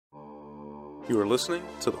You are listening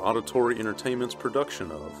to the Auditory Entertainment's production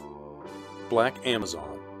of Black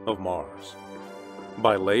Amazon of Mars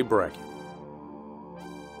by Leigh Brackett.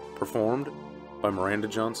 Performed by Miranda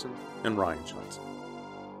Johnson and Ryan Johnson.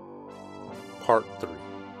 Part 3.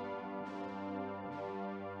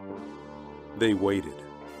 They waited.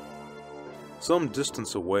 Some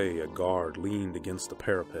distance away, a guard leaned against the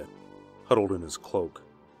parapet, huddled in his cloak.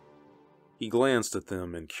 He glanced at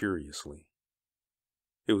them incuriously.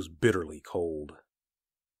 It was bitterly cold.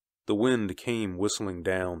 The wind came whistling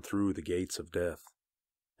down through the gates of death,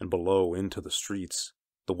 and below into the streets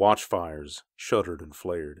the watchfires shuddered and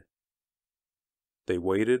flared. They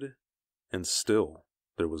waited, and still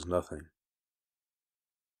there was nothing.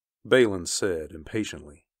 Balin said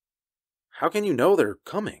impatiently, "How can you know they're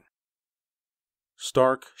coming?"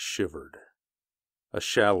 Stark shivered, a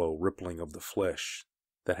shallow rippling of the flesh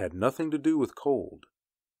that had nothing to do with cold,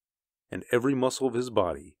 and every muscle of his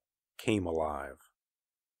body came alive.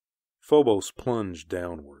 Phobos plunged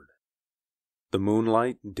downward. The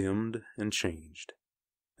moonlight dimmed and changed,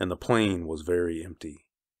 and the plain was very empty,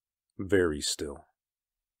 very still.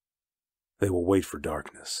 They will wait for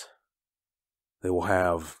darkness. They will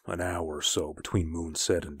have an hour or so between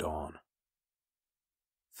moonset and dawn.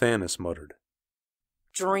 Thanis muttered,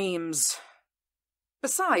 Dreams.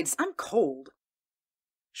 Besides, I'm cold.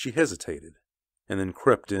 She hesitated, and then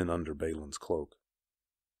crept in under Balin's cloak.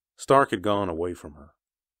 Stark had gone away from her.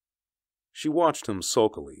 She watched him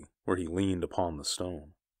sulkily where he leaned upon the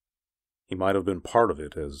stone. He might have been part of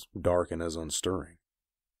it, as dark and as unstirring.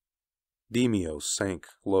 Deimos sank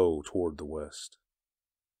low toward the west.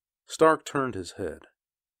 Stark turned his head,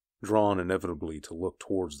 drawn inevitably to look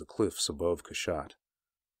towards the cliffs above Kashat,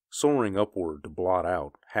 soaring upward to blot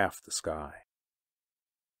out half the sky.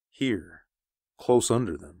 Here, close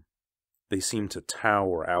under them, they seemed to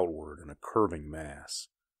tower outward in a curving mass,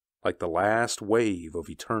 like the last wave of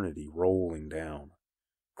eternity rolling down,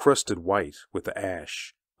 crusted white with the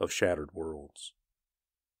ash of shattered worlds.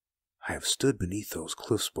 I have stood beneath those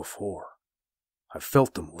cliffs before. I've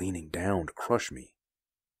felt them leaning down to crush me,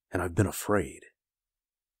 and I've been afraid.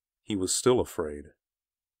 He was still afraid.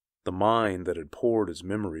 The mind that had poured its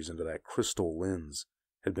memories into that crystal lens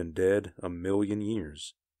had been dead 1,000,000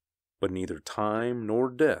 years, but neither time nor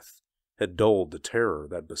death had dulled the terror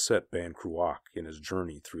that beset Ban Cruach in his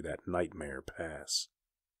journey through that nightmare pass.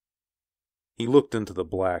 He looked into the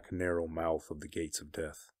black, narrow mouth of the gates of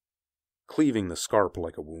death, cleaving the scarp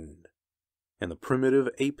like a wound, and the primitive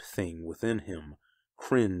ape thing within him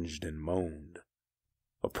cringed and moaned,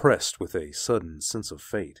 oppressed with a sudden sense of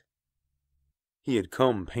fate. He had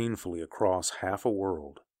come painfully across half a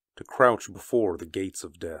world to crouch before the gates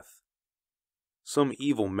of death. Some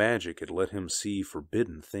evil magic had let him see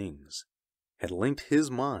forbidden things, had linked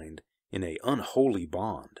his mind in an unholy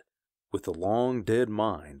bond with the long-dead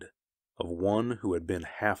mind of one who had been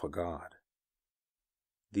half a god.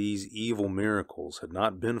 These evil miracles had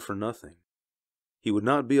not been for nothing. He would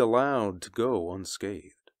not be allowed to go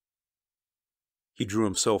unscathed. He drew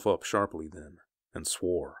himself up sharply then, and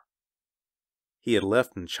swore. He had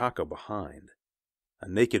left N'Chaka behind, a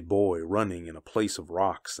naked boy running in a place of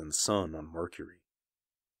rocks and sun on Mercury.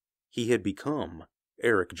 He had become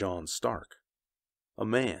Eric John Stark, a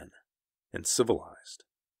man, and civilized.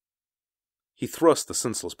 He thrust the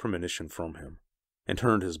senseless premonition from him, and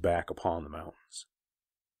turned his back upon the mountains.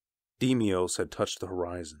 Deimos had touched the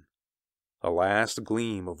horizon. A last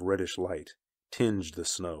gleam of reddish light tinged the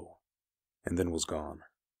snow, and then was gone.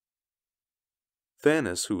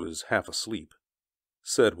 Thanis, who was half asleep,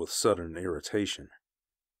 said with sudden irritation,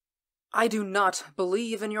 I do not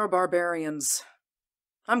believe in your barbarians.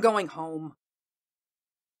 I'm going home.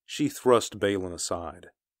 She thrust Balin aside,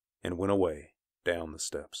 and went away down the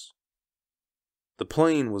steps. The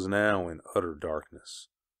plain was now in utter darkness,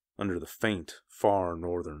 under the faint, far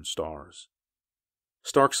northern stars.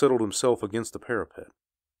 Stark settled himself against the parapet.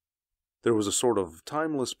 There was a sort of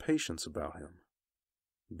timeless patience about him.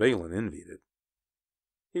 Balin envied it.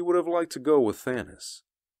 He would have liked to go with Thanis.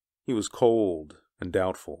 He was cold and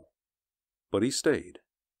doubtful, but he stayed.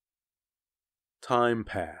 Time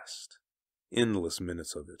passed, endless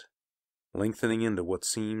minutes of it, lengthening into what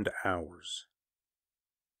seemed hours.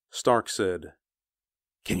 Stark said,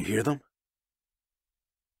 Can you hear them?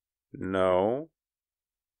 No.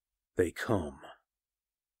 They come.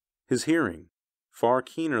 His hearing, far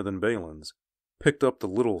keener than Balin's, picked up the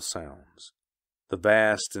little sounds, the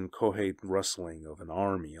vast inchoate rustling of an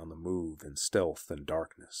army on the move in stealth and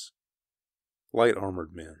darkness.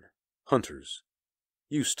 Light-armored men, hunters,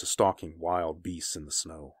 used to stalking wild beasts in the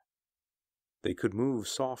snow. They could move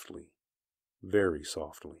softly, very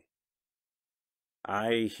softly.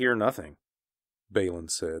 I hear nothing. Balin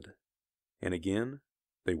said, and again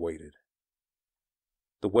they waited.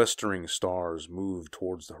 The westering stars moved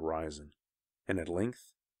towards the horizon, and at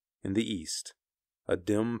length, in the east, a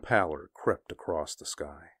dim pallor crept across the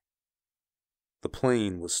sky. The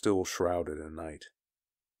plain was still shrouded in night,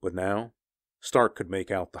 but now Stark could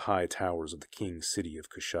make out the high towers of the king's city of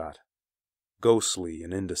Cruach, ghostly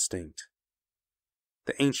and indistinct.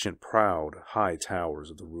 The ancient, proud, high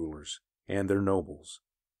towers of the rulers and their nobles,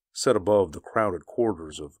 set above the crowded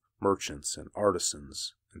quarters of merchants and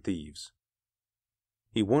artisans and thieves.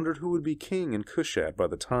 He wondered who would be king in Cruach by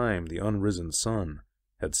the time the unrisen sun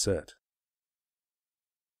had set.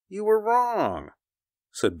 "You were wrong,"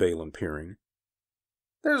 said Balin, peering.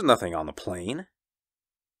 "There's nothing on the plain."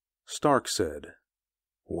 Stark said,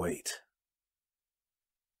 "Wait."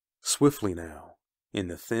 Swiftly now, in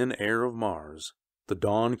the thin air of Mars, the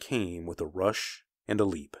dawn came with a rush and a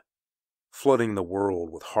leap, flooding the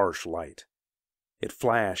world with harsh light. It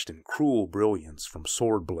flashed in cruel brilliance from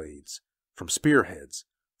sword blades, from spearheads,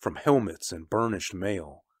 from helmets and burnished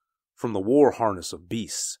mail, from the war harness of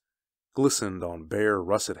beasts, glistened on bare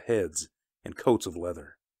russet heads and coats of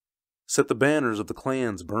leather, set the banners of the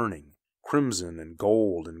clans burning, crimson and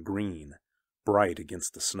gold and green, bright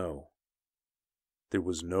against the snow. There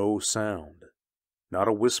was no sound, not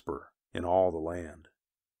a whisper in all the land.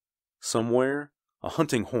 Somewhere a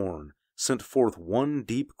hunting horn sent forth one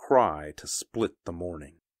deep cry to split the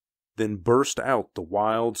morning. Then burst out the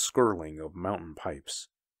wild skirling of mountain pipes,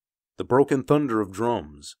 the broken thunder of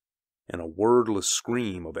drums, and a wordless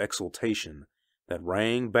scream of exultation that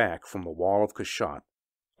rang back from the wall of Cruach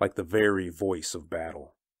like the very voice of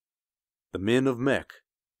battle. The men of Mech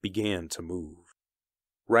began to move,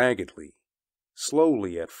 raggedly,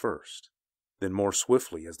 slowly at first, then more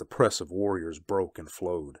swiftly as the press of warriors broke and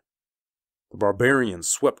flowed. The barbarians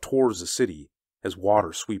swept towards the city as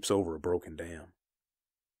water sweeps over a broken dam.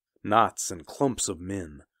 Knots and clumps of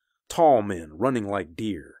men, tall men running like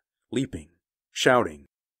deer, leaping, shouting,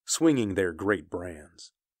 swinging their great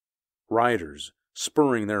brands. Riders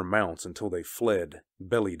spurring their mounts until they fled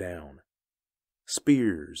belly down.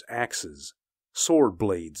 Spears, axes, sword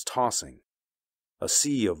blades tossing. A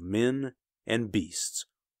sea of men and beasts,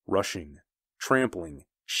 rushing, trampling,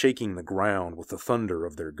 shaking the ground with the thunder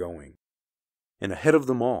of their going. And ahead of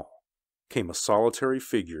them all came a solitary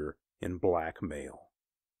figure in black mail,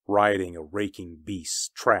 riding a raking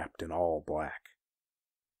beast trapped in all black,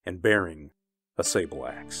 and bearing a sable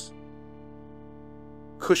axe.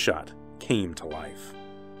 Cruach came to life.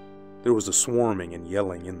 There was a swarming and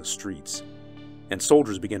yelling in the streets, and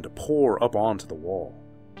soldiers began to pour up onto the wall.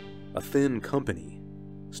 A thin company,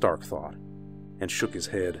 Stark thought, and shook his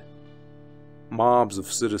head. Mobs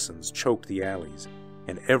of citizens choked the alleys,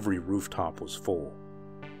 and every rooftop was full.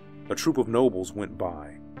 A troop of nobles went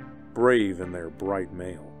by, brave in their bright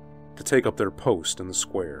mail, to take up their post in the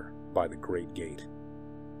square by the great gate.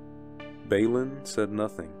 Balin said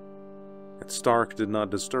nothing, and Stark did not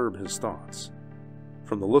disturb his thoughts.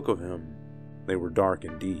 From the look of him, they were dark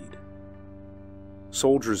indeed.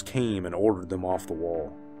 Soldiers came and ordered them off the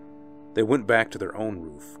wall. They went back to their own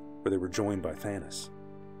roof, where they were joined by Thanis.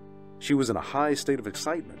 She was in a high state of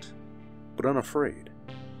excitement, but unafraid.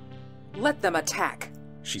 "Let them attack,"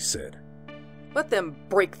 she said. "Let them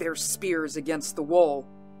break their spears against the wall.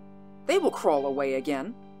 They will crawl away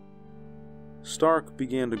again." Stark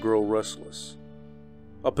began to grow restless.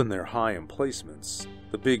 Up in their high emplacements,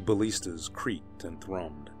 the big ballistas creaked and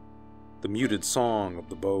thrummed. The muted song of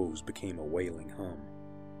the bows became a wailing hum.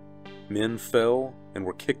 Men fell and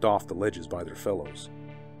were kicked off the ledges by their fellows.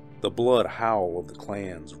 The blood howl of the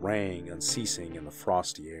clans rang unceasing in the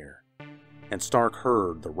frosty air, and Stark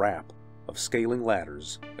heard the rap of scaling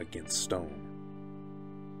ladders against stone.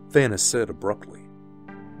 Thanis said abruptly,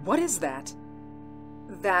 "What is that?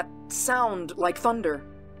 That sound like thunder."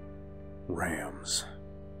 "Rams,"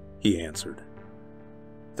 he answered.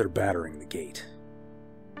 "They're battering the gate."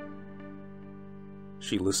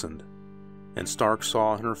 She listened, and Stark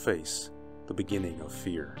saw in her face the beginning of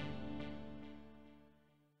fear.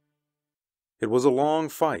 It was a long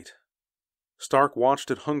fight. Stark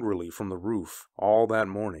watched it hungrily from the roof all that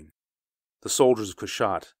morning. The soldiers of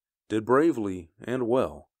Cruach did bravely and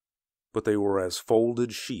well, but they were as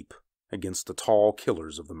folded sheep against the tall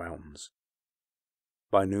killers of the mountains.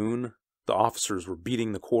 By noon, the officers were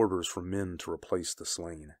beating the quarters for men to replace the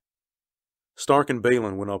slain. Stark and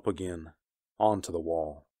Balin went up again, onto the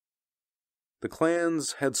wall. The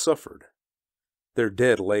clans had suffered. Their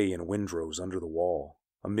dead lay in windrows under the wall,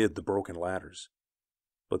 amid the broken ladders.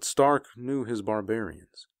 But Stark knew his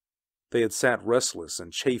barbarians. They had sat restless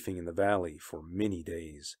and chafing in the valley for many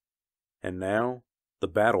days, and now the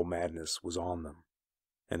battle madness was on them.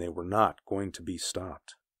 and they were not going to be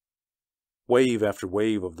stopped. Wave after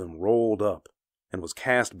wave of them rolled up and was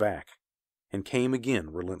cast back, and came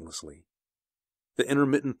again relentlessly. The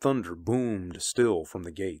intermittent thunder boomed still from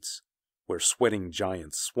the gates, where sweating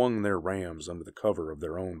giants swung their rams under the cover of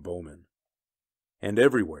their own bowmen. And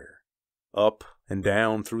everywhere, up and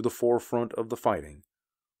down through the forefront of the fighting,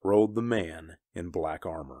 rode the man in black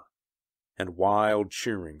armor, and wild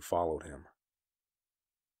cheering followed him.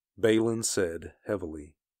 Balin said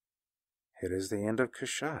heavily, "It is the end of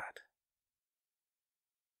Cruach."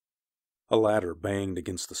 A ladder banged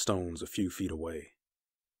against the stones a few feet away.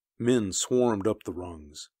 Men swarmed up the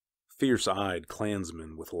rungs, fierce-eyed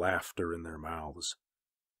clansmen with laughter in their mouths.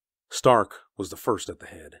 Stark was the first at the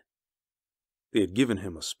head. They had given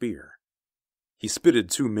him a spear. He spitted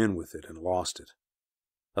 2 men with it and lost it.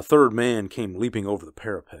 A third man came leaping over the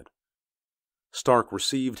parapet. Stark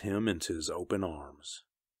received him into his open arms.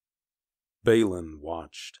 Balin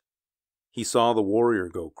watched. He saw the warrior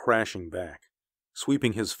go crashing back,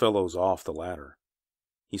 sweeping his fellows off the ladder.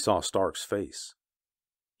 He saw Stark's face.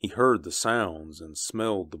 He heard the sounds and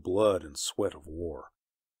smelled the blood and sweat of war,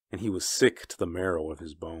 and he was sick to the marrow of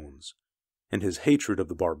his bones, and his hatred of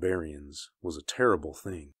the barbarians was a terrible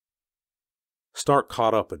thing. Stark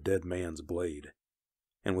caught up a dead man's blade,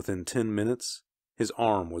 and within 10 minutes his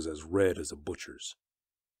arm was as red as a butcher's.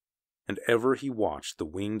 And ever he watched the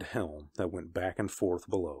winged helm that went back and forth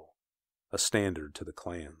below, a standard to the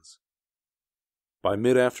clans. By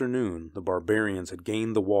mid-afternoon the barbarians had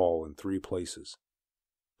gained the wall in 3 places.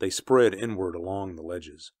 They spread inward along the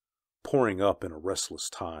ledges, pouring up in a restless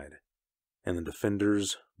tide, and the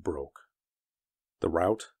defenders broke. The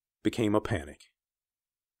rout became a panic.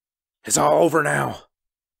 "It's all over now,"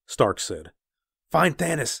 Stark said. "Find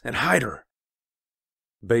Thanis and hide her."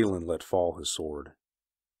 Balin let fall his sword.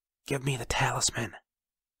 "Give me the talisman,"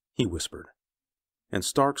 he whispered, and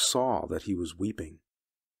Stark saw that he was weeping.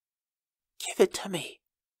 "Give it to me.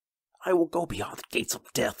 I will go beyond the gates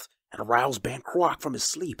of death and arouse Ban Cruach from his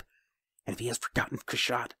sleep. And if he has forgotten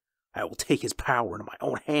Cruach, I will take his power into my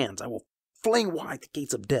own hands. I will fling wide the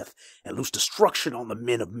gates of death and loose destruction on the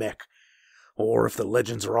men of Mech. Or if the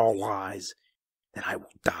legends are all lies, then I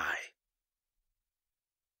will die."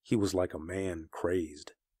 He was like a man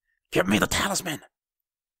crazed. "Give me the talisman!"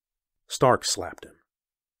 Stark slapped him,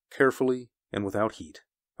 carefully and without heat,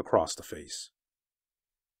 across the face.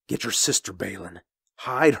 "Get your sister, Balin.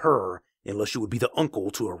 Hide her, unless you would be the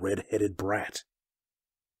uncle to a red-headed brat."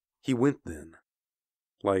 He went then,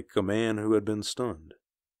 like a man who had been stunned.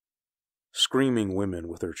 Screaming women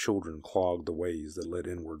with their children clogged the ways that led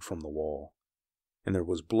inward from the wall, and there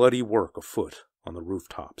was bloody work afoot on the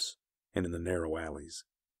rooftops and in the narrow alleys.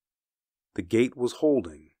 The gate was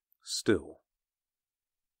holding still.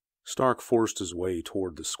 Stark forced his way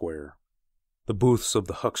toward the square. The booths of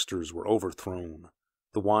the hucksters were overthrown,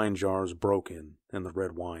 the wine jars broken, and the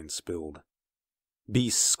red wine spilled.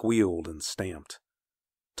 Beasts squealed and stamped,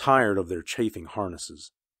 tired of their chafing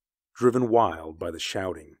harnesses, driven wild by the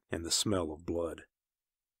shouting and the smell of blood.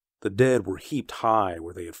 The dead were heaped high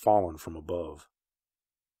where they had fallen from above.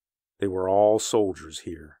 They were all soldiers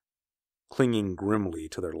here, clinging grimly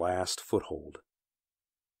to their last foothold.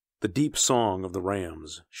 The deep song of the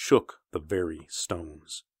rams shook the very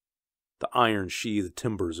stones. The iron-sheathed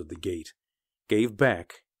timbers of the gate gave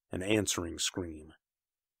back an answering scream,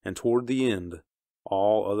 and toward the end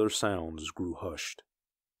all other sounds grew hushed.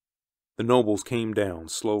 The nobles came down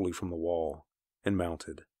slowly from the wall, and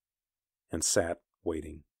mounted, and sat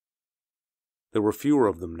waiting. There were fewer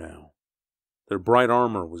of them now. Their bright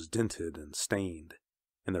armor was dinted and stained,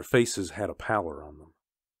 and their faces had a pallor on them.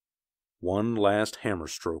 One last hammer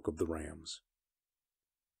stroke of the rams.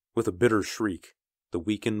 With a bitter shriek, the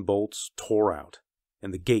weakened bolts tore out,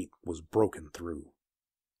 and the gate was broken through.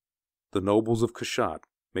 The nobles of Cruach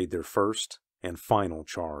made their first and final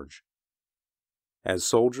charge. As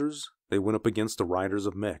soldiers, they went up against the riders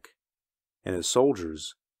of Mech, and as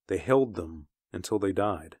soldiers, they held them until they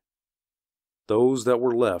died. Those that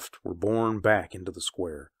were left were borne back into the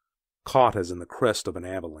square, caught as in the crest of an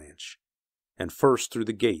avalanche, and first through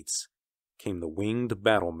the gates came the winged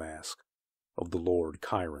battle mask of the Lord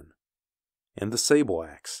Ciaran, and the sable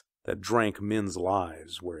axe that drank men's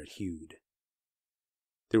lives where it hewed.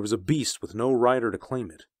 There was a beast with no rider to claim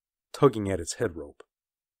it, tugging at its head rope.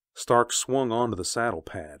 Stark swung onto the saddle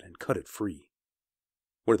pad and cut it free.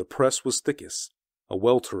 Where the press was thickest, a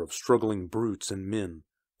welter of struggling brutes and men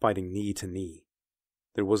fighting knee to knee.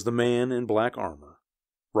 There was the man in black armor,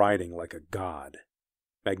 riding like a god,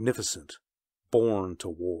 magnificent, born to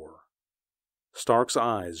war. Stark's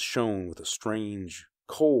eyes shone with a strange,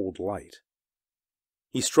 cold light.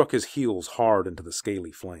 He struck his heels hard into the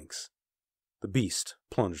scaly flanks. The beast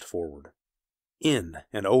plunged forward, in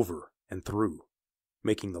and over and through,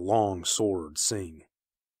 making the long sword sing.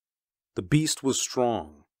 The beast was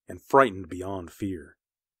strong and frightened beyond fear.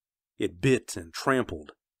 It bit and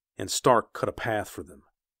trampled, and Stark cut a path for them,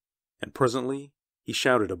 and presently he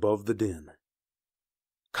shouted above the din,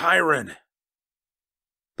 "Ciaran!"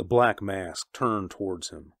 The black mask turned towards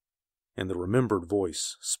him, and the remembered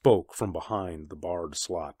voice spoke from behind the barred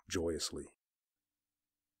slot joyously.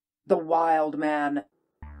 The wild man.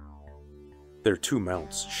 Their two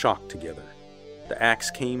mounts shocked together. The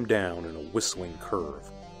axe came down in a whistling curve,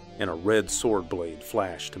 and a red sword blade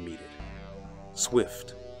flashed to meet it.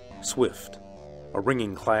 Swift, swift, a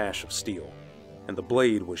ringing clash of steel, and the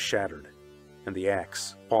blade was shattered, and the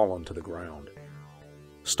axe fallen to the ground.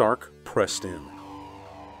 Stark pressed in.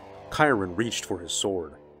 Ciaran reached for his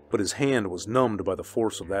sword, but his hand was numbed by the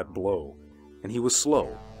force of that blow, and he was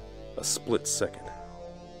slow, a split second.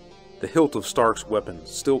 The hilt of Stark's weapon,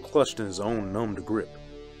 still clutched in his own numbed grip,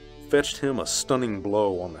 fetched him a stunning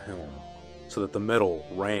blow on the helm, so that the metal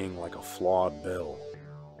rang like a flawed bell.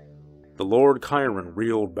 The Lord Ciaran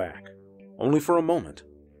reeled back, only for a moment,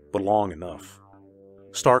 but long enough.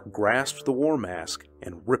 Stark grasped the war mask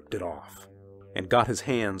and ripped it off, and got his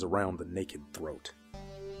hands around the naked throat.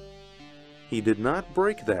 He did not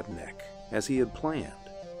break that neck as he had planned,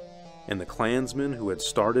 and the clansmen who had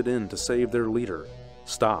started in to save their leader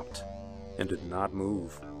stopped and did not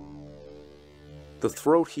move. The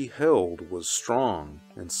throat he held was strong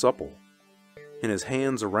and supple, and his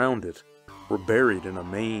hands around it were buried in a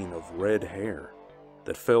mane of red hair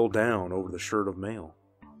that fell down over the shirt of mail.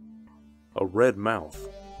 A red mouth,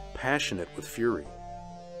 passionate with fury,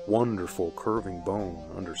 wonderful curving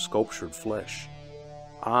bone under sculptured flesh,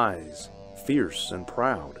 eyes fierce and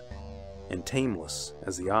proud, and tameless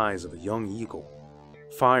as the eyes of a young eagle,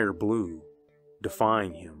 fire blue,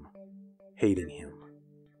 defying him, hating him.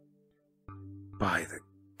 "By the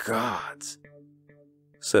gods,"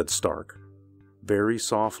 said Stark, very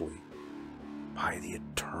softly, "by the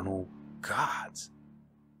eternal gods.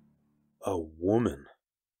 A woman."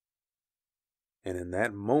 And in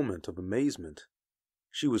that moment of amazement,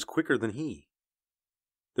 she was quicker than he.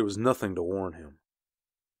 There was nothing to warn him,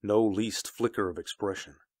 no least flicker of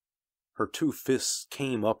expression. Her two fists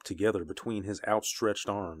came up together between his outstretched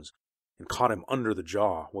arms and caught him under the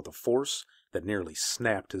jaw with a force that nearly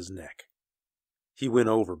snapped his neck. He went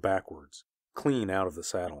over backwards, clean out of the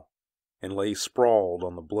saddle, and lay sprawled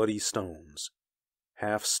on the bloody stones,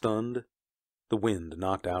 half stunned, the wind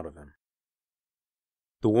knocked out of him.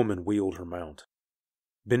 The woman wheeled her mount.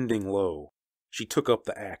 Bending low, she took up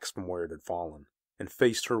the axe from where it had fallen and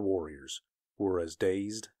faced her warriors, who were as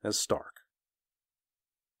dazed as Stark.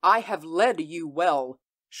 "I have led you well,"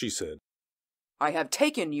 she said. "I have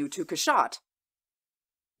taken you to Kashat.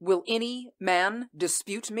 Will any man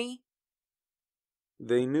dispute me?"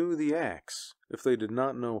 They knew the axe, if they did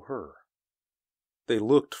not know her. They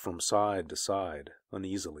looked from side to side,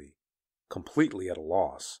 uneasily, completely at a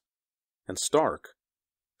loss, and Stark,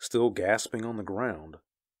 still gasping on the ground,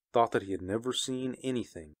 thought that he had never seen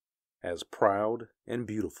anything as proud and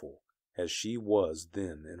beautiful as she was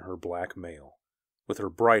then in her black mail, with her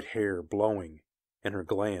bright hair blowing and her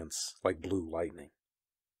glance like blue lightning.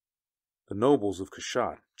 The nobles of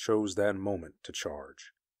Kashat chose that moment to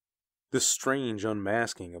charge. This strange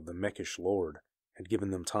unmasking of the Meckish lord had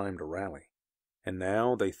given them time to rally, and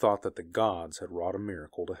now they thought that the gods had wrought a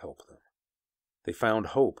miracle to help them. They found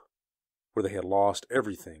hope where they had lost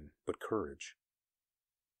everything but courage.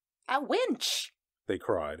 "A wench!" they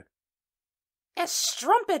cried. "A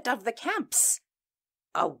strumpet of the camps!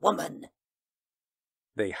 A woman!"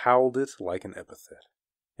 They howled it like an epithet,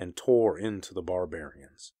 and tore into the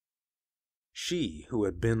barbarians. She, who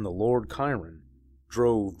had been the Lord Ciaran,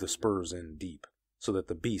 drove the spurs in deep, so that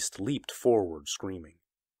the beast leaped forward screaming.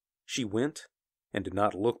 She went, and did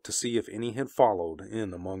not look to see if any had followed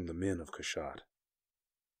in among the men of Kashat.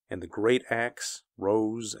 And the great axe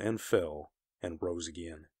rose and fell, and rose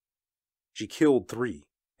again. She killed 3,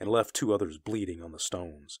 and left 2 others bleeding on the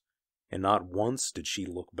stones, and not once did she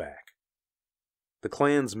look back. The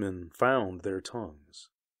clansmen found their tongues.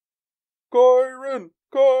 "Ciaran!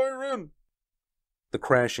 Ciaran!" The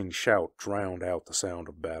crashing shout drowned out the sound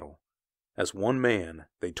of battle. As one man,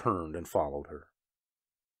 they turned and followed her.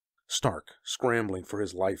 Stark, scrambling for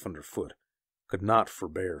his life underfoot, could not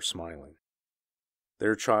forbear smiling.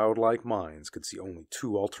 Their childlike minds could see only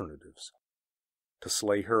 2 alternatives: to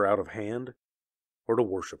slay her out of hand, or to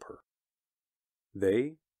worship her.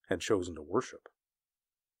 They had chosen to worship.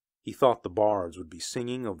 He thought the bards would be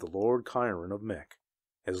singing of the Lord Ciaran of Mech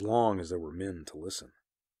as long as there were men to listen.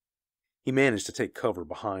 He managed to take cover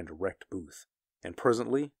behind a wrecked booth, and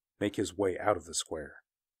presently make his way out of the square.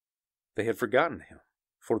 They had forgotten him,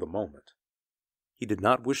 for the moment. He did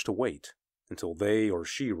not wish to wait until they or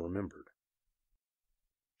she remembered.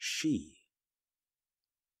 She.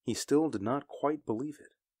 He still did not quite believe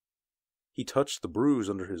it. He touched the bruise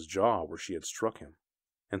under his jaw where she had struck him,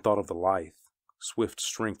 and thought of the lithe, swift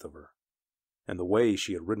strength of her, and the way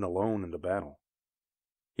she had ridden alone into battle.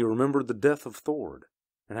 He remembered the death of Thord,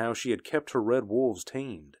 and how she had kept her red wolves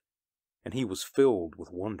tamed, and he was filled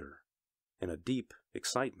with wonder and a deep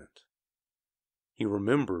excitement. He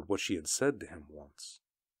remembered what she had said to him once.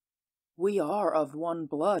 We are of one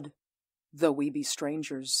blood, though we be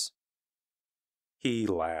strangers. He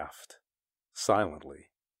laughed,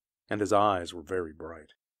 silently, and his eyes were very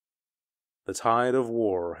bright. The tide of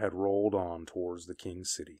war had rolled on towards the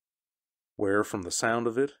king's city, where, from the sound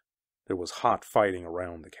of it, there was hot fighting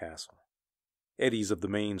around the castle. Eddies of the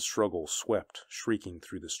main struggle swept, shrieking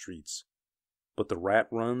through the streets, but the rat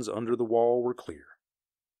runs under the wall were clear.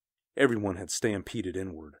 Everyone had stampeded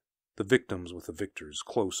inward, the victims with the victors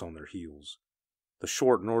close on their heels. The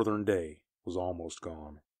short northern day was almost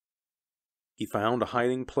gone. He found a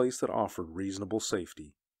hiding place that offered reasonable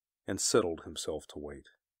safety, and settled himself to wait.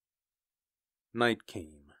 Night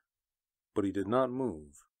came, but he did not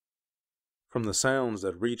move. From the sounds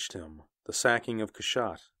that reached him, the sacking of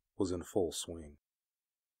Cruach was in full swing.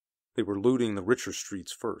 They were looting the richer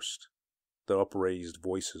streets first. The upraised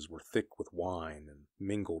voices were thick with wine and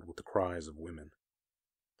mingled with the cries of women.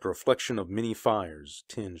 The reflection of many fires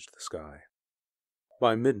tinged the sky.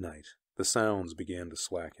 By midnight, the sounds began to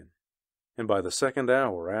slacken, and by the second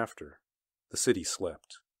hour after, the city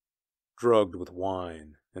slept, drugged with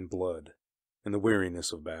wine and blood and the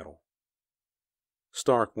weariness of battle.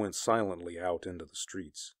 Stark went silently out into the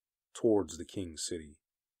streets, towards the king's city.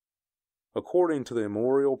 According to the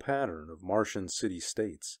immemorial pattern of Martian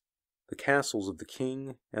city-states, the castles of the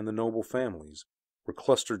king and the noble families were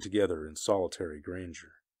clustered together in solitary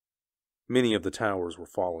grandeur. Many of the towers were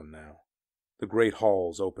fallen now, the great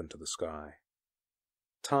halls open to the sky.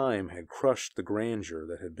 Time had crushed the grandeur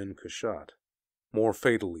that had been Cruach, more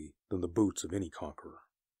fatally than the boots of any conqueror.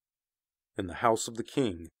 In the house of the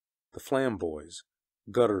king, the flamboys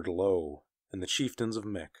guttered low, and the chieftains of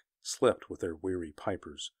Mech slept with their weary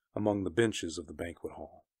pipers among the benches of the banquet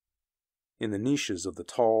hall. In the niches of the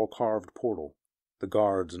tall carved portal, the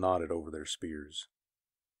guards nodded over their spears.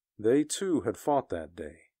 They too had fought that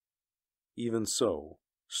day. Even so,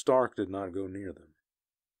 Stark did not go near them.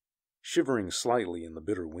 Shivering slightly in the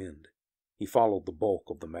bitter wind, he followed the bulk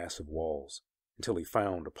of the massive walls until he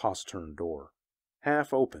found a postern door,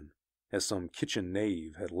 half open as some kitchen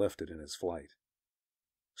knave had left it in his flight.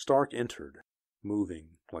 Stark entered,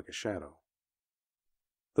 moving like a shadow.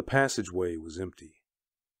 The passageway was empty,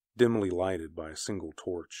 dimly lighted by a single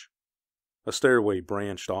torch. A stairway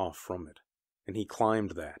branched off from it, and he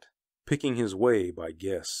climbed that, picking his way by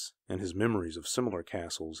guess and his memories of similar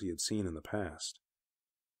castles he had seen in the past.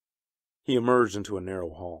 He emerged into a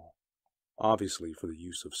narrow hall, obviously for the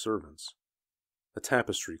use of servants. A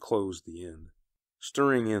tapestry closed the end,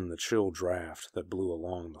 stirring in the chill draft that blew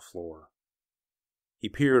along the floor. He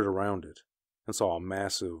peered around it and saw a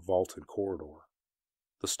massive vaulted corridor.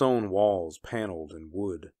 The stone walls paneled in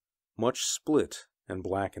wood, much split and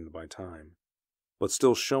blackened by time, but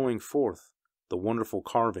still showing forth the wonderful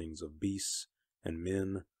carvings of beasts and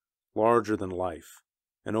men, larger than life,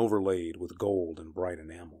 and overlaid with gold and bright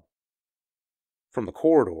enamel. From the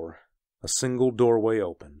corridor, a single doorway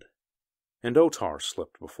opened, and Otar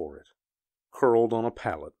slipped before it, curled on a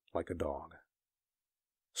pallet like a dog.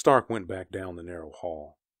 Stark went back down the narrow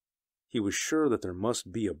hall. He was sure that there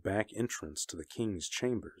must be a back entrance to the king's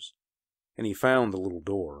chambers, and he found the little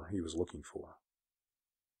door he was looking for.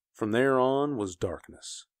 From there on was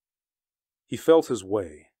darkness. He felt his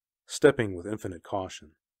way, stepping with infinite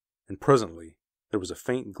caution, and presently there was a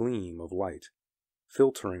faint gleam of light,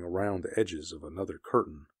 filtering around the edges of another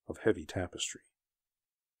curtain of heavy tapestry.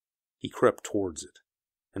 He crept towards it,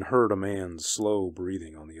 and heard a man's slow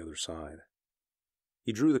breathing on the other side.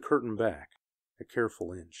 He drew the curtain back, a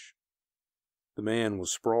careful inch. The man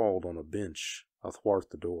was sprawled on a bench athwart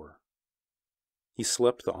the door. He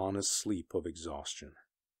slept the honest sleep of exhaustion,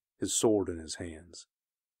 his sword in his hands,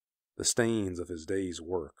 the stains of his day's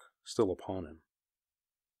work still upon him.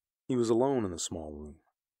 He was alone in the small room.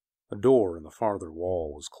 A door in the farther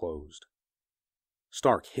wall was closed.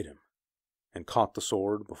 Stark hit him, and caught the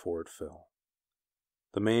sword before it fell.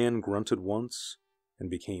 The man grunted once, and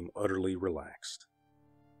became utterly relaxed.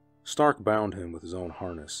 Stark bound him with his own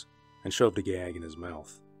harness, and shoved a gag in his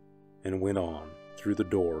mouth, and went on through the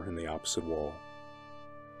door in the opposite wall.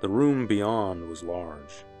 The room beyond was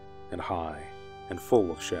large and high and full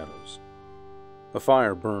of shadows. A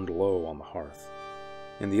fire burned low on the hearth,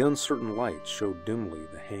 and the uncertain light showed dimly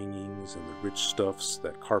the hangings and the rich stuffs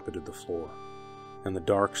that carpeted the floor, and the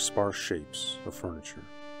dark, sparse shapes of furniture.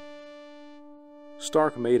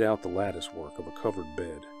 Stark made out the lattice work of a covered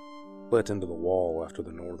bed, let into the wall after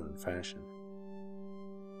the northern fashion.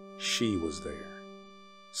 She was there,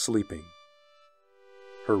 sleeping,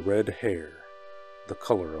 her red hair the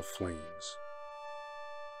color of flames.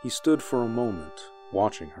 He stood for a moment,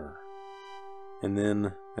 watching her, and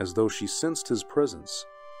then, as though she sensed his presence,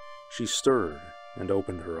 she stirred and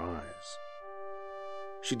opened her eyes.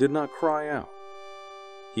 She did not cry out.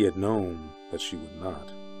 He had known that she would not.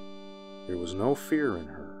 There was no fear in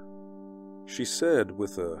her. She said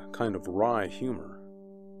with a kind of wry humor,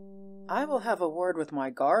 "I will have a word with my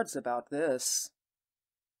guards about this."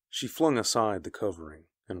 She flung aside the covering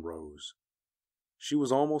and rose. She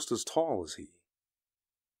was almost as tall as he,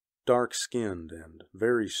 dark-skinned and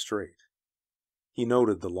very straight. He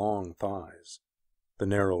noted the long thighs, the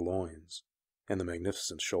narrow loins, and the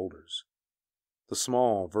magnificent shoulders, the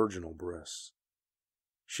small virginal breasts.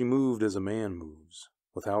 She moved as a man moves,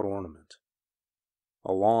 without ornament.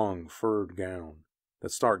 A long, furred gown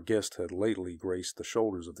that Stark guessed had lately graced the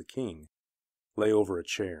shoulders of the king lay over a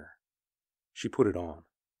chair. She put it on.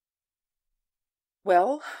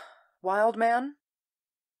 "Well, wild man?"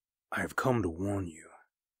 "I have come to warn you."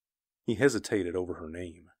 He hesitated over her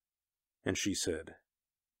name, and she said,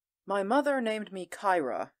 "My mother named me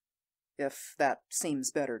Kyra, if that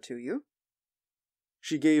seems better to you."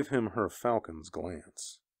 She gave him her falcon's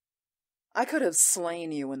glance. "I could have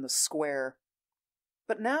slain you in the square.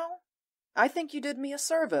 But now, I think you did me a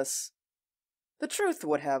service. The truth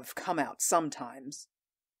would have come out sometimes.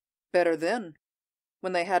 Better then,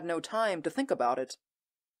 when they had no time to think about it."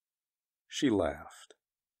 She laughed.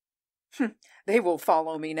 "They will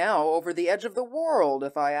follow me now over the edge of the world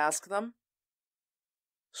if I ask them."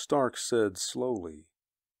 Stark said slowly,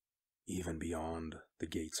 "Even beyond the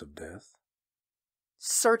gates of death?"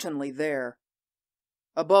 "Certainly there.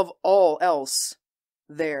 Above all else,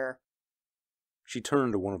 there." She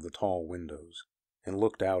turned to one of the tall windows and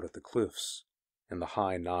looked out at the cliffs and the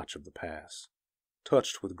high notch of the pass,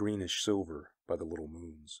 touched with greenish silver by the little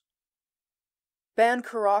moons. Ban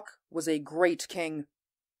Cruach was a great king.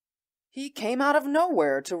 He came out of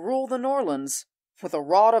nowhere to rule the Norlands with a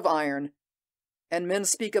rod of iron, and men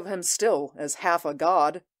speak of him still as half a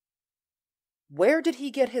god. Where did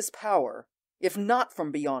he get his power, if not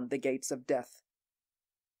from beyond the gates of death?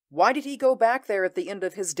 Why did he go back there at the end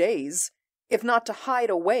of his days, if not to hide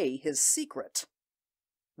away his secret?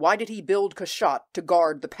 Why did he build Kashat to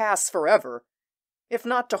guard the pass forever, if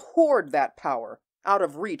not to hoard that power out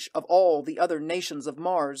of reach of all the other nations of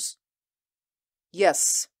Mars?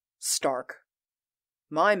 Yes, Stark,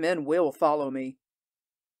 my men will follow me.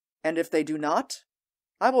 And if they do not,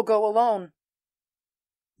 I will go alone."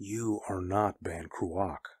 "You are not Ban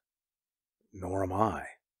Cruach, nor am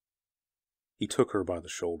I." He took her by the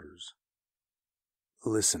shoulders.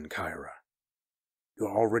 "Listen, Kyra.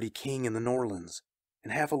 You're already king in the Norlands,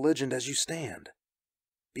 and have a legend as you stand.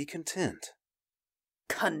 Be content."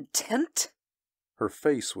 "Content?" Her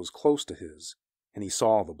face was close to his, and he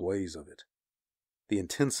saw the blaze of it, the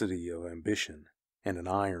intensity of ambition and an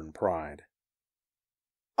iron pride.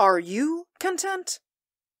 "Are you content?"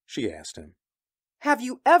 She asked him. "Have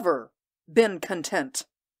you ever been content?"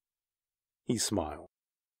 He smiled.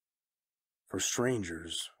 "For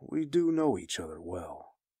strangers, we do know each other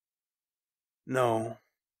well." "No,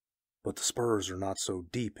 but the spurs are not so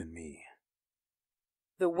deep in me."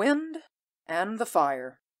 The wind and the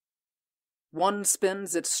fire. One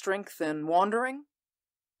spends its strength in wandering,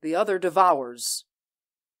 the other devours.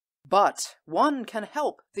 But one can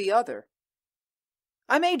help the other.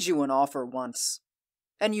 I made you an offer once,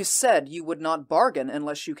 and you said you would not bargain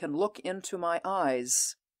unless you can look into my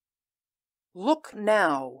eyes. Look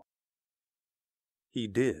now." He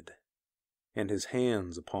did, and his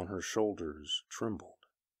hands upon her shoulders trembled.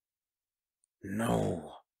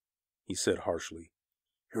 "No," he said harshly.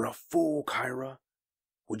 "You're a fool, Kyra.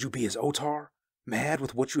 Would you be as Otar, mad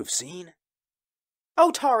with what you have seen?"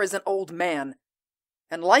 Otar is an old man,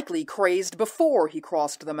 and likely crazed before he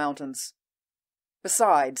crossed the mountains.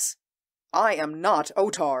 Besides, I am not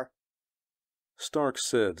Otar." Stark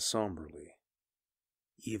said somberly,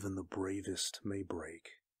 "Even the bravest may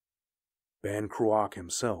break. Ban Cruach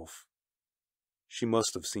himself." She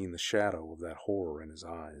must have seen the shadow of that horror in his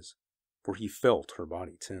eyes, for he felt her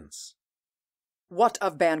body tense. "What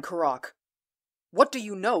of Ban Cruach? What do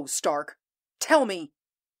you know, Stark? Tell me!"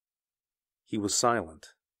 He was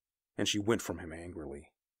silent, and she went from him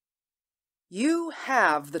angrily. You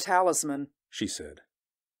have the talisman, she said.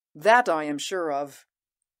 That I am sure of.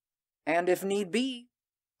 And if need be,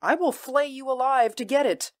 I will flay you alive to get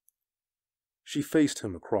it. She faced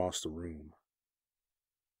him across the room.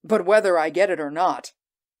 But whether I get it or not,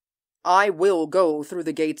 I will go through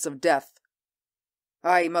the gates of death.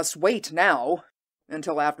 I must wait now,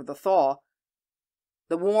 until after the thaw.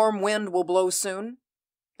 The warm wind will blow soon,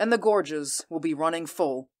 and the gorges will be running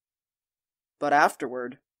full. But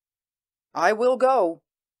afterward, I will go,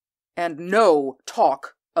 and no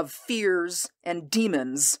talk of fears and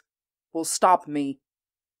demons will stop me.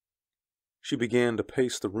 She began to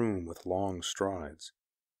pace the room with long strides,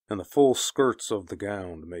 and the full skirts of the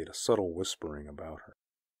gown made a subtle whispering about her.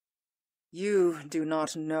 You do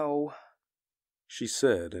not know, she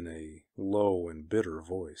said in a low and bitter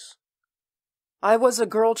voice. I was a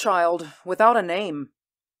girl child without a name.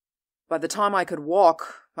 By the time I could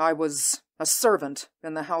walk, I was a servant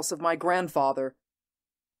in the house of my grandfather.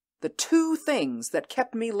 The two things that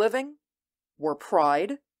kept me living were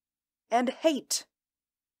pride and hate.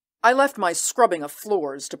 I left my scrubbing of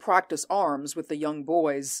floors to practice arms with the young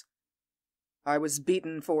boys. I was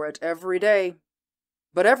beaten for it every day,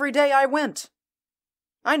 but every day I went.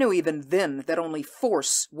 I knew even then that only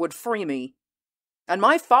force would free me, and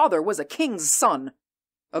my father was a king's son,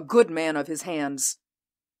 a good man of his hands.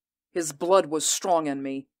 His blood was strong in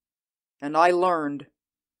me, and I learned.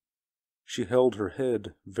 She held her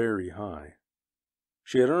head very high.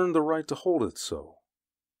 She had earned the right to hold it so.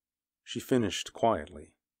 She finished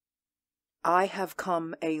quietly. I have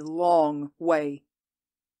come a long way,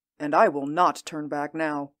 and I will not turn back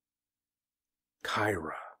now.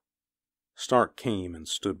 Kyra. Stark came and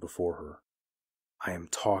stood before her. I am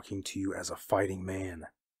talking to you as a fighting man,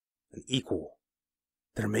 an equal.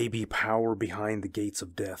 There may be power behind the gates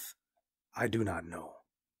of death. I do not know.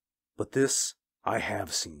 But this I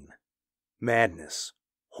have seen. Madness,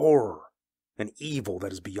 horror, an evil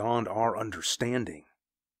that is beyond our understanding.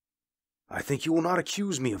 I think you will not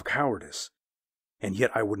accuse me of cowardice, and yet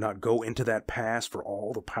I would not go into that pass for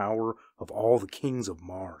all the power of all the kings of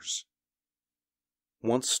Mars.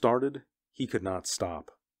 Once started, he could not stop.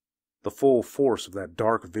 The full force of that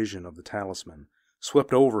dark vision of the talisman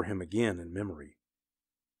swept over him again in memory.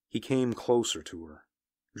 He came closer to her,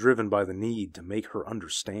 driven by the need to make her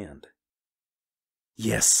understand.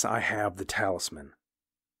 Yes, I have the talisman,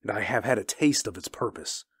 and I have had a taste of its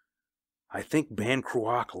purpose. I think Ban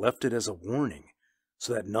Cruach left it as a warning,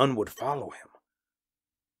 so that none would follow him.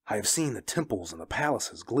 I have seen the temples and the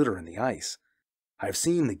palaces glitter in the ice. I have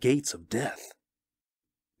seen the gates of death.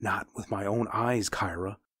 Not with my own eyes,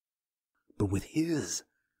 Kyra, but with his,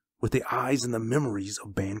 with the eyes and the memories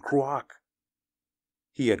of Ban Cruach.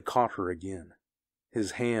 He had caught her again,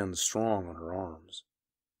 his hands strong on her arms.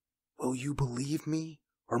 Will you believe me,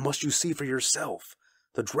 or must you see for yourself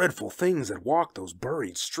the dreadful things that walk those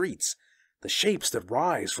buried streets, the shapes that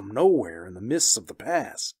rise from nowhere in the mists of the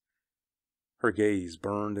past? Her gaze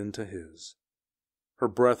burned into his. Her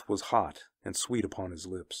breath was hot and sweet upon his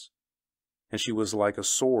lips, and she was like a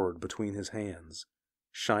sword between his hands,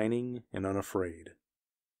 shining and unafraid.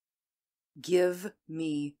 Give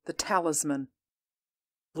me the talisman.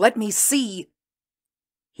 Let me see,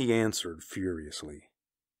 he answered furiously.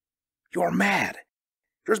 You're mad.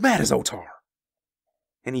 You're as mad as Otar.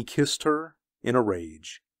 And he kissed her in a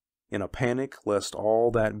rage, in a panic lest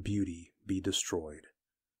all that beauty be destroyed.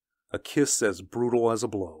 A kiss as brutal as a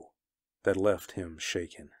blow that left him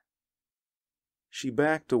shaken. She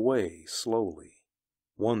backed away slowly,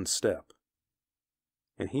 one step,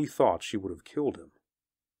 and he thought she would have killed him.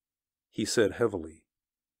 He said heavily,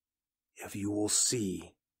 If you will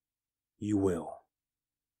see, you will.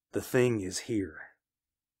 The thing is here.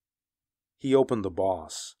 He opened the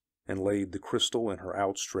boss and laid the crystal in her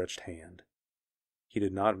outstretched hand. He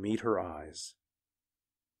did not meet her eyes.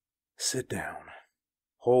 Sit down.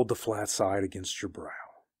 Hold the flat side against your brow.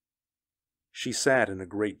 She sat in a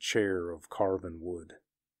great chair of carven wood.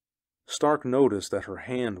 Stark noticed that her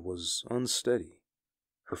hand was unsteady,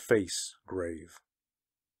 her face grave.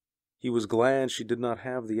 He was glad she did not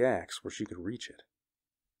have the axe where she could reach it.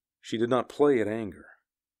 She did not play at anger.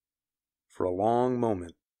 For a long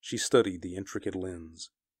moment she studied the intricate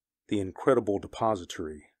lens, the incredible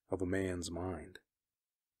depository of a man's mind.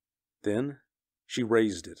 Then she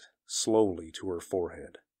raised it slowly to her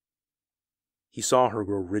forehead. He saw her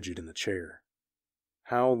grow rigid in the chair.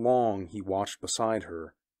 How long he watched beside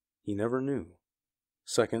her, he never knew.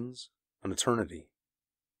 Seconds, an eternity.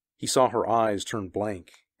 He saw her eyes turn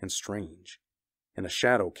blank and strange, and a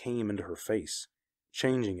shadow came into her face,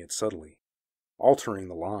 changing it subtly, altering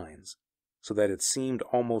the lines, so that it seemed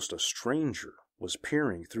almost a stranger was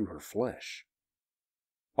peering through her flesh.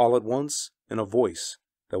 All at once, in a voice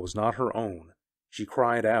that was not her own, she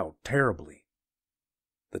cried out terribly.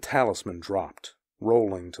 The talisman dropped,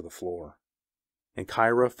 rolling to the floor, and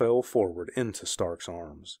Ciaran fell forward into Stark's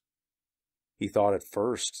arms. He thought at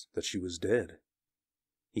first that she was dead.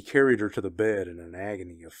 He carried her to the bed in an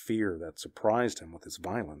agony of fear that surprised him with its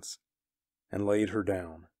violence, and laid her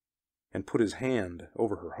down, and put his hand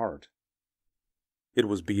over her heart. It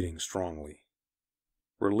was beating strongly.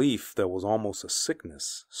 Relief that was almost a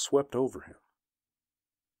sickness swept over him.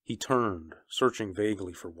 He turned, searching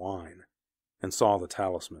vaguely for wine, and saw the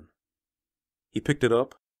talisman. He picked it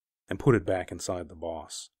up and put it back inside the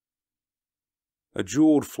boss. A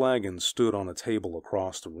jeweled flagon stood on a table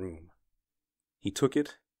across the room. He took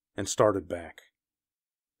it and started back.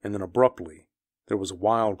 And then abruptly, there was a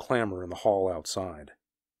wild clamor in the hall outside,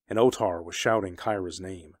 and Otar was shouting Ciaran's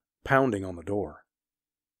name, pounding on the door.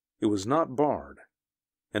 It was not barred.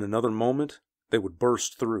 In another moment, they would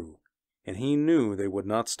burst through, and he knew they would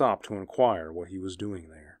not stop to inquire what he was doing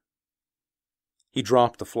there. He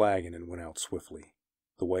dropped the flagon and went out swiftly,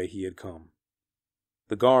 the way he had come.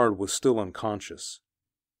 The guard was still unconscious.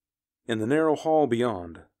 In the narrow hall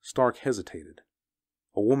beyond, Stark hesitated.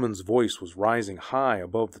 A woman's voice was rising high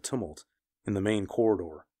above the tumult in the main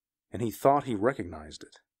corridor, and he thought he recognized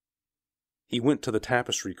it. He went to the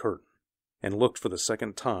tapestry curtain and looked for the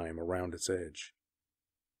second time around its edge.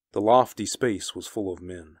 The lofty space was full of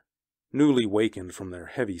men, newly wakened from their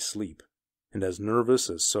heavy sleep, and as nervous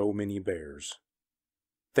as so many bears.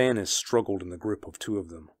 Thanis struggled in the grip of two of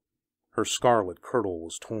them. Her scarlet kirtle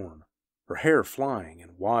was torn, her hair flying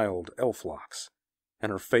in wild elf locks,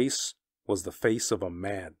 and her face was the face of a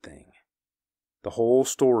mad thing. The whole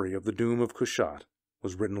story of the doom of Cruach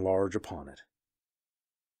was written large upon it.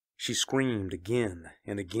 She screamed again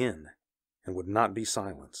and again, and would not be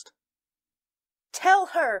silenced. Tell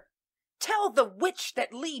her! Tell the witch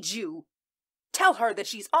that leads you! Tell her that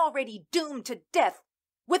she's already doomed to death,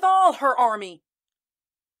 with all her army!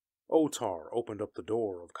 Otar opened up the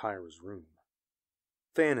door of Ciaran's room.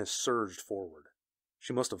 Thanis surged forward.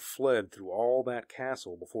 She must have fled through all that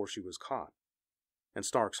castle before she was caught, and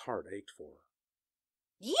Stark's heart ached for her.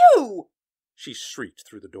 You! She shrieked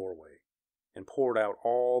through the doorway, and poured out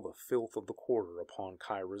all the filth of the quarter upon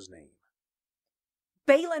Ciaran's name.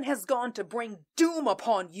 Balin has gone to bring doom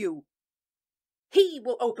upon you. He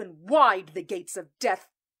will open wide the gates of death,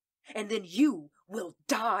 and then you will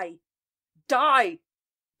die. Die!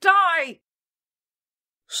 Die!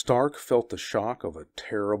 Stark felt the shock of a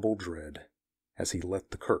terrible dread as he let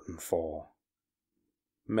the curtain fall.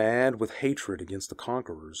 Mad with hatred against the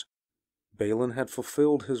conquerors, Balin had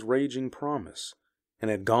fulfilled his raging promise and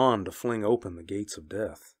had gone to fling open the gates of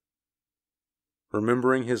death.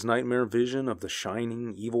 Remembering his nightmare vision of the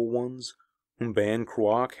shining evil ones whom Ban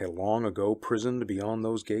Cruach had long ago prisoned beyond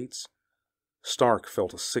those gates, Stark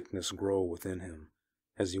felt a sickness grow within him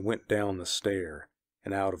as he went down the stair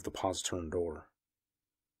and out of the postern door.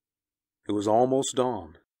 It was almost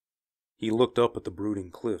dawn. He looked up at the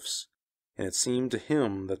brooding cliffs, and it seemed to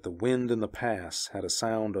him that the wind in the pass had a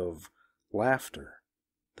sound of laughter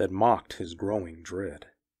that mocked his growing dread.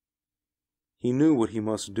 He knew what he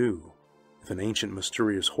must do if an ancient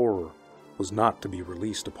mysterious horror was not to be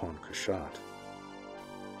released upon Cruach.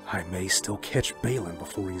 I may still catch Balin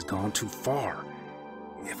before he's gone too far.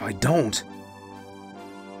 If I don't...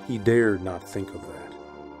 He dared not think of that.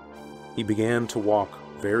 He began to walk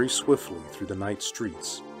very swiftly through the night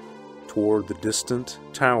streets toward the distant,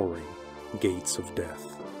 towering gates of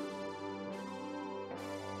death.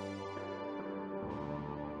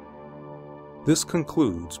 This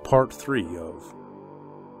concludes Part 3 of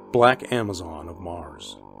Black Amazon of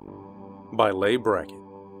Mars by Leigh Brackett.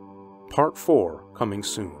 Part 4 coming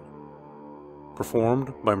soon.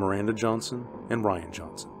 Performed by Miranda Johnson and Ryan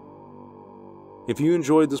Johnson. If you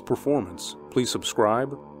enjoyed this performance, please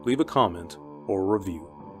subscribe, leave a comment, or a review.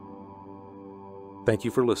 Thank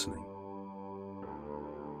you for listening.